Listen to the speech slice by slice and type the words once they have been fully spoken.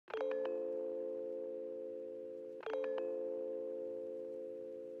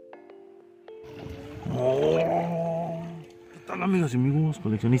Hola amigas y amigos,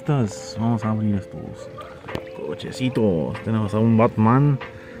 coleccionistas, vamos a abrir estos cochecitos. Tenemos a un Batman,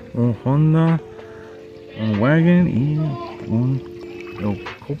 un Honda, un Wagon y un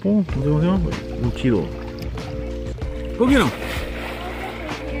Coupe, no sé cómo se llama, un chido. ¿Cómo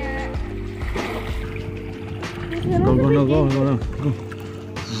Go.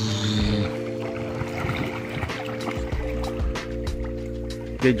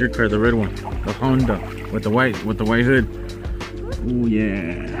 Get your car, the red one, the Honda with the white hood. Oh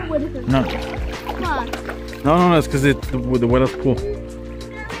yeah. What is it? No. Come on. No, it's because it's the wettest pool.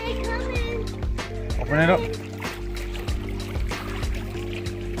 Open it up.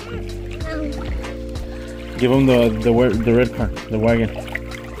 Give him the red car, the wagon.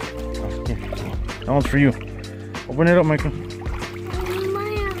 Oh, here. That one's for you. Open it up, Michael.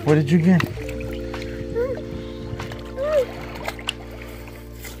 What did you get?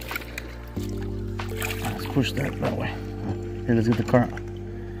 Let's push that way. Here, let's get the car.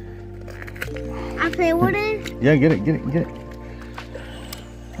 I play with it. Yeah, get it.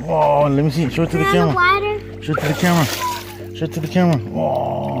 Whoa, let me see. Show it to the camera. Show it to the camera.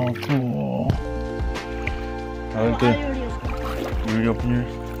 Oh, cool. Right there. You already open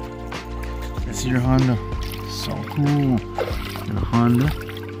yours? Let's see your Honda. So cool. Your Honda.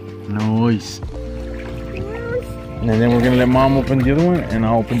 Nice. And then we're gonna let Mom open the other one, and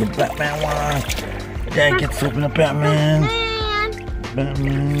I'll open the Batman one. Dad gets to open the Batman.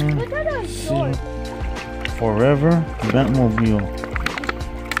 Forever Batmobile.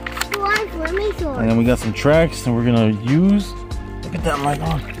 And then we got some tracks that we're gonna use. Look at that light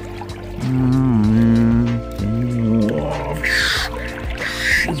on.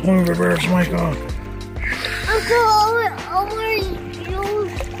 It's going reverse, Michael.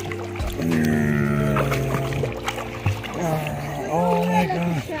 Oh my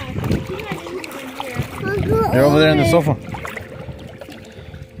god. They're over there in the sofa.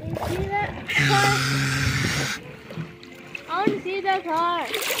 I want to see that car.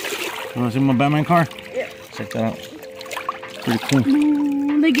 You want to see my Batman car? Yeah. Check that out. Pretty cool.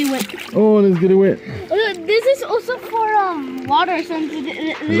 They get wet. Oh, let's get it wet. This is also for water, so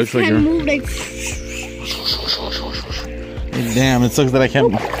this can move like. Damn, it sucks that I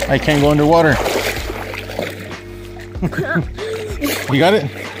can't go underwater. You got it?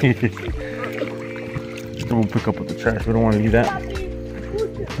 We'll pick up with the trash. We don't want to do that.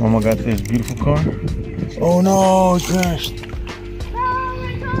 Mama got this beautiful car. Oh no, it crashed.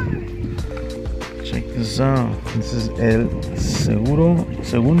 Check this out. This is El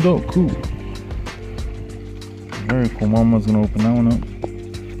Segundo Coupe. Very cool. Mama's gonna open that one up.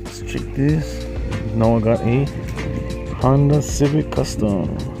 Let's check this. Noah got a Honda Civic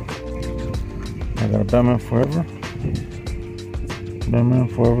Custom. I got a Batman Forever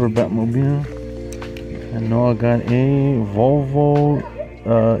Batmobile. And Noah got a Volvo,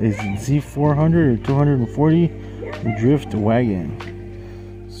 is it Z400 or 240 Drift Wagon.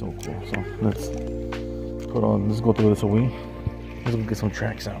 So cool. So let's go through this away. Let's go get some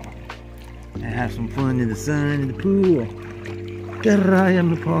tracks out and have some fun in the sun, in the pool.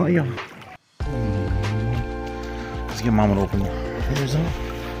 Let's get Mama to open the doors up.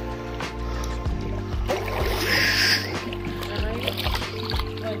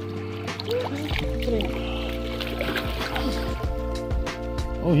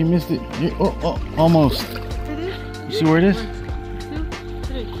 Oh, he missed it. Oh, almost. You see where it is? 2,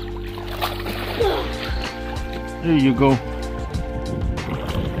 3. There you go.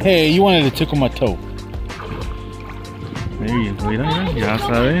 Hey, you wanted to tickle my toe. There you go. Ya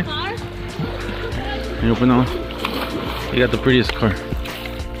sabes. You open that one. You got the prettiest car.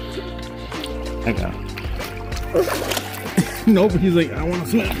 I got it. Nope, he's like, I want to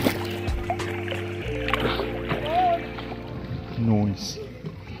swim.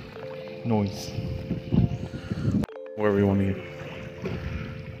 Noise. Wherever you want to get.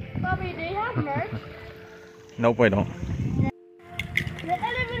 Bobby, do you have merch? Nope, I don't. The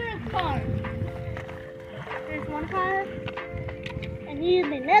elevator car. There's one car. And here's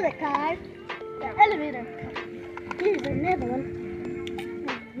another car. The elevator car. Here's another one.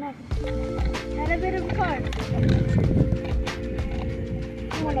 Elevator car.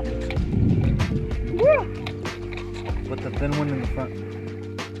 One of them. Put the thin one in the front.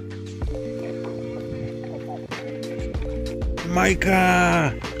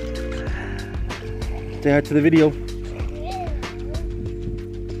 Micah! Say hi to the video.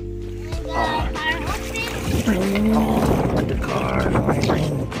 Oh, the car.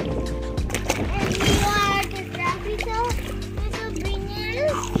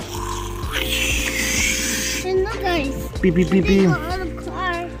 And look, guys. Beep, beep, beep, beep.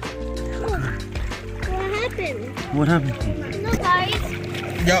 Car. What happened? What happened? Look.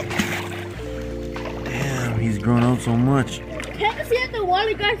 Yep. Damn, he's grown up so much. Can't you see the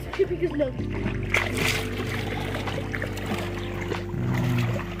water, guys? Because look.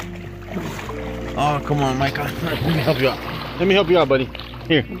 Oh, come on, Micah. Let me help you out. Let me help you out, buddy.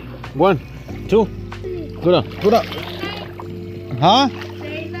 Here. 1, 2. Go down. Go down. Huh?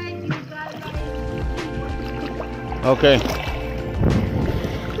 Okay.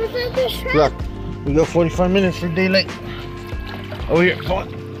 Look, we got 45 minutes for daylight. Over here. Come on.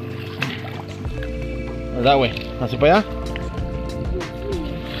 Or that way. Hacia para allá.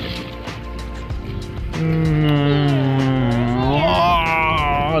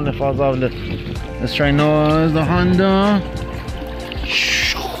 Oh, le falls off. Let's try Noah's, the Honda.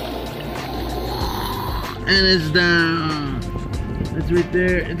 And it's down. It's right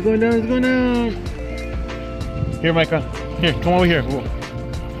there. It's going down. It's going down. Here, Micah. Here, come over here. Whoa.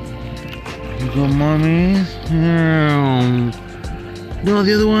 You go, mommy. No,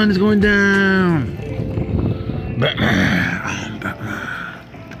 the other one is going down. Batman. Batman.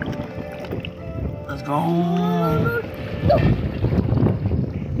 Let's go.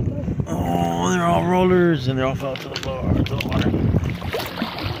 Oh, they're all rollers and they all fell to the floor, to the water.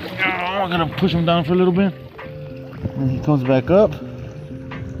 Oh, I'm gonna push him down for a little bit. And he comes back up.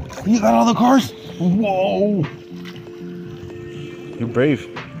 You got all the cars? Whoa. You're brave.